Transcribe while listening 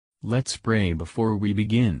Let's pray before we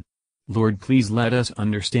begin. Lord, please let us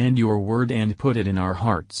understand your word and put it in our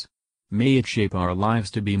hearts. May it shape our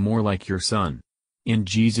lives to be more like your Son. In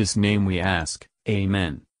Jesus' name we ask,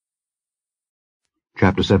 Amen.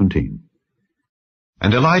 Chapter 17.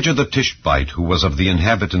 And Elijah the Tishbite, who was of the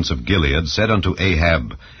inhabitants of Gilead, said unto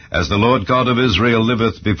Ahab, As the Lord God of Israel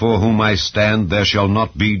liveth, before whom I stand, there shall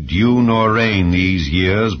not be dew nor rain these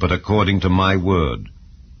years, but according to my word.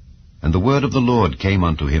 And the word of the Lord came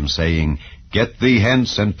unto him, saying, Get thee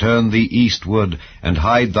hence, and turn thee eastward, and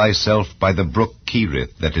hide thyself by the brook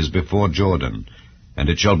Cherith, that is before Jordan. And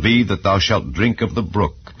it shall be that thou shalt drink of the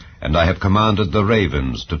brook, and I have commanded the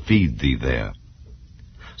ravens to feed thee there.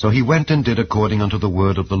 So he went and did according unto the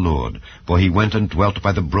word of the Lord, for he went and dwelt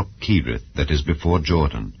by the brook Cherith, that is before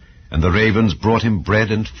Jordan. And the ravens brought him bread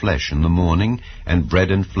and flesh in the morning, and bread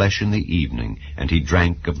and flesh in the evening, and he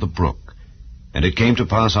drank of the brook. And it came to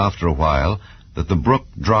pass after a while, that the brook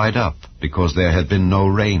dried up, because there had been no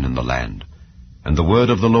rain in the land. And the word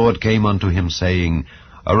of the Lord came unto him, saying,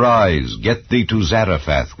 Arise, get thee to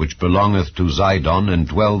Zarephath, which belongeth to Zidon, and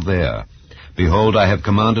dwell there. Behold, I have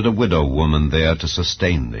commanded a widow woman there to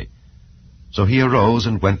sustain thee. So he arose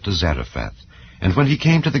and went to Zarephath. And when he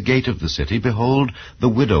came to the gate of the city, behold, the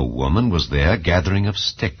widow woman was there gathering of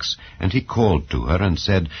sticks. And he called to her, and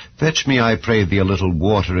said, Fetch me, I pray thee, a little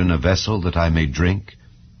water in a vessel, that I may drink.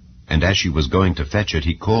 And as she was going to fetch it,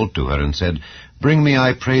 he called to her, and said, Bring me,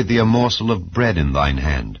 I pray thee, a morsel of bread in thine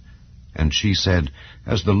hand. And she said,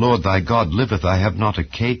 As the Lord thy God liveth, I have not a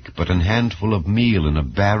cake, but an handful of meal in a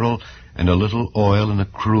barrel, and a little oil in a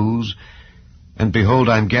cruse. And behold,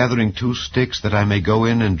 I am gathering 2 sticks, that I may go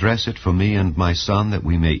in and dress it for me and my son, that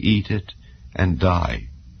we may eat it and die.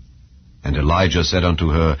 And Elijah said unto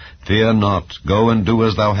her, Fear not, go and do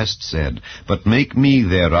as thou hast said, but make me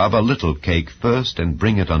thereof a little cake first, and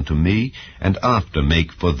bring it unto me, and after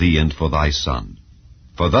make for thee and for thy son.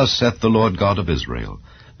 For thus saith the Lord God of Israel,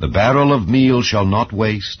 The barrel of meal shall not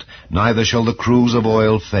waste, neither shall the cruse of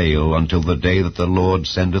oil fail, until the day that the Lord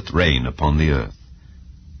sendeth rain upon the earth.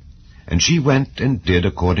 And she went and did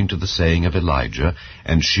according to the saying of Elijah,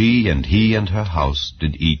 and she and he and her house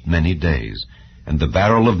did eat many days. And the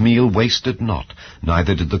barrel of meal wasted not,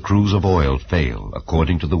 neither did the cruse of oil fail,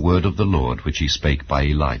 according to the word of the Lord which he spake by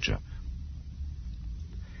Elijah.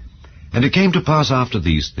 And it came to pass after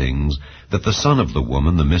these things, that the son of the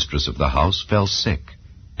woman, the mistress of the house, fell sick,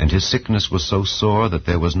 and his sickness was so sore that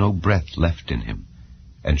there was no breath left in him.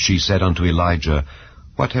 And she said unto Elijah,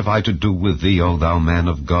 What have I to do with thee, O thou man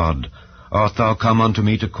of God? Art thou come unto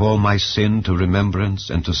me to call my sin to remembrance,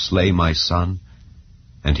 and to slay my son?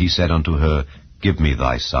 And he said unto her, Give me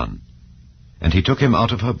thy son. And he took him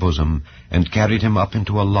out of her bosom, and carried him up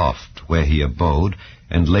into a loft, where he abode,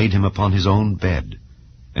 and laid him upon his own bed.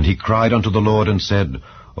 And he cried unto the Lord, and said,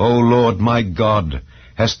 O Lord my God,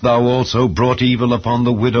 hast thou also brought evil upon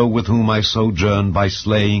the widow with whom I sojourn, by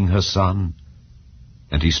slaying her son?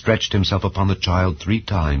 And he stretched himself upon the child 3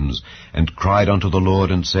 times, and cried unto the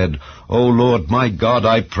Lord, and said, O Lord my God,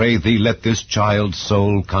 I pray thee, let this child's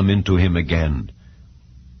soul come into him again.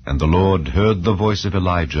 And the Lord heard the voice of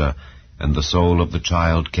Elijah, and the soul of the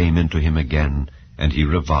child came into him again, and he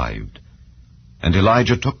revived. And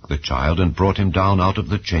Elijah took the child, and brought him down out of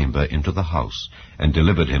the chamber into the house, and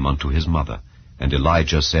delivered him unto his mother. And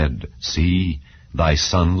Elijah said, See, thy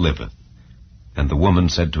son liveth. And the woman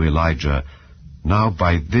said to Elijah, Now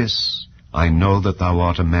by this I know that thou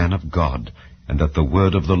art a man of God, and that the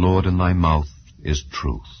word of the Lord in thy mouth is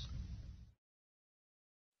truth.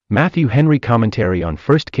 Matthew Henry Commentary on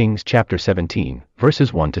 1 Kings chapter 17,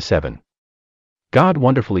 verses 1 to 7. God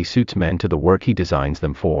wonderfully suits men to the work he designs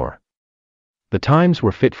them for. The times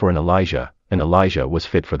were fit for an Elijah, and Elijah was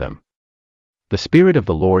fit for them. The Spirit of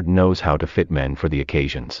the Lord knows how to fit men for the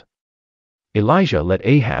occasions. Elijah let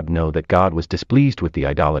Ahab know that God was displeased with the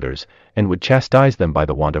idolaters, and would chastise them by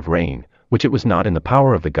the want of rain, which it was not in the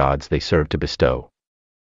power of the gods they served to bestow.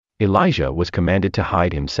 Elijah was commanded to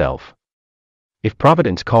hide himself. If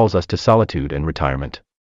providence calls us to solitude and retirement,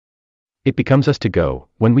 it becomes us to go.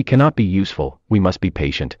 When we cannot be useful, we must be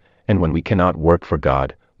patient, and when we cannot work for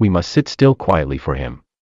God, we must sit still quietly for him.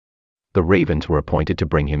 The ravens were appointed to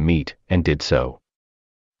bring him meat, and did so.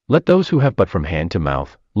 Let those who have but from hand to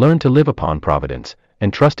mouth learn to live upon providence,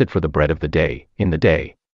 and trust it for the bread of the day, in the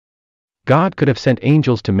day. God could have sent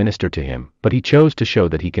angels to minister to him, but he chose to show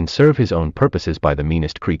that he can serve his own purposes by the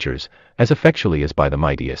meanest creatures, as effectually as by the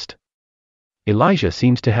mightiest. Elijah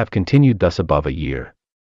seems to have continued thus above a year.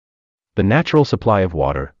 The natural supply of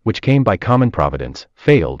water, which came by common providence,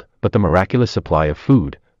 failed, but the miraculous supply of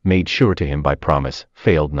food, made sure to him by promise,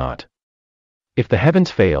 failed not. If the heavens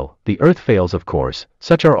fail, the earth fails of course,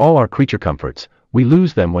 such are all our creature comforts, we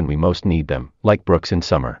lose them when we most need them, like brooks in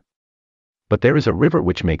summer. But there is a river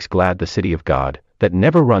which makes glad the city of God, that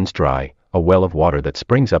never runs dry, a well of water that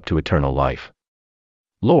springs up to eternal life.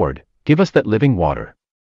 Lord, give us that living water.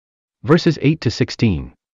 Verses 8 to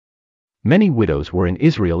 16. Many widows were in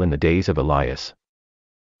Israel in the days of Elias.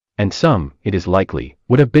 And some, it is likely,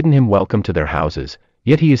 would have bidden him welcome to their houses,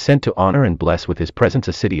 yet he is sent to honor and bless with his presence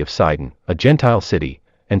a city of Sidon, a Gentile city,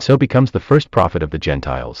 and so becomes the first prophet of the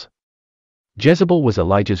Gentiles. Jezebel was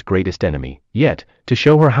Elijah's greatest enemy, yet, to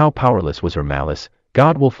show her how powerless was her malice,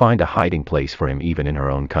 God will find a hiding place for him even in her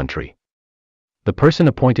own country. The person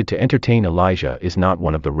appointed to entertain Elijah is not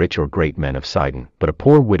one of the rich or great men of Sidon, but a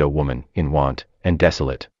poor widow woman, in want, and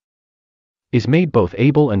desolate, is made both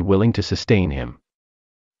able and willing to sustain him.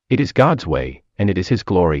 It is God's way, and it is his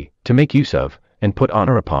glory, to make use of, and put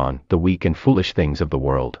honor upon, the weak and foolish things of the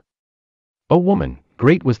world. O woman,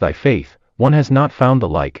 great was thy faith, one has not found the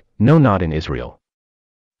like, no, not in Israel.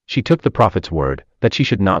 She took the prophet's word, that she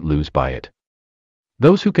should not lose by it.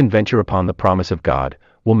 Those who can venture upon the promise of God,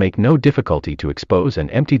 will make no difficulty to expose and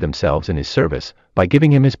empty themselves in his service, by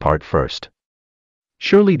giving him his part first.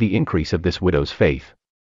 Surely the increase of this widow's faith,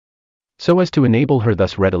 so as to enable her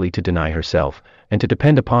thus readily to deny herself, and to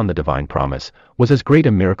depend upon the divine promise, was as great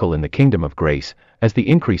a miracle in the kingdom of grace, as the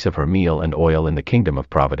increase of her meal and oil in the kingdom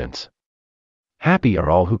of providence. Happy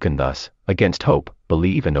are all who can thus, against hope,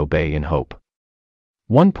 believe and obey in hope.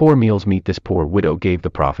 1 poor meal's meat this poor widow gave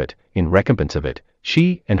the prophet, in recompense of it,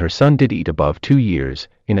 she and her son did eat above 2 years,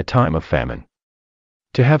 in a time of famine.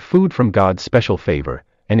 To have food from God's special favor,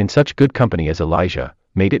 and in such good company as Elijah,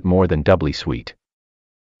 made it more than doubly sweet.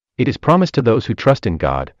 It is promised to those who trust in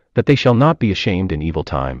God, that they shall not be ashamed in evil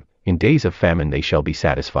time, in days of famine they shall be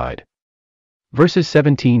satisfied. Verses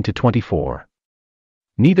 17 to 24.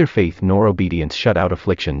 Neither faith nor obedience shut out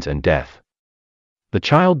afflictions and death. The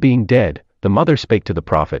child being dead, the mother spake to the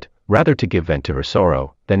prophet, rather to give vent to her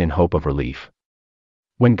sorrow, than in hope of relief.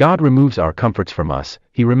 When God removes our comforts from us,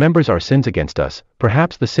 he remembers our sins against us,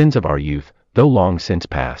 perhaps the sins of our youth, though long since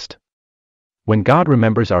past. When God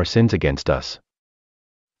remembers our sins against us,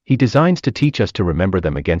 he designs to teach us to remember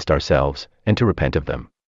them against ourselves, and to repent of them.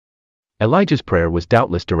 Elijah's prayer was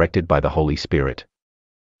doubtless directed by the Holy Spirit.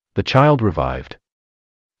 The child revived.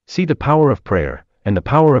 See the power of prayer, and the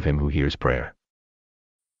power of him who hears prayer.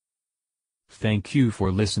 Thank you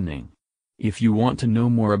for listening. If you want to know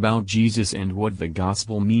more about Jesus and what the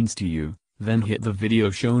gospel means to you, then hit the video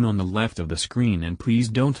shown on the left of the screen and please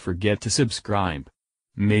don't forget to subscribe.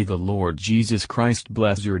 May the Lord Jesus Christ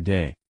bless your day.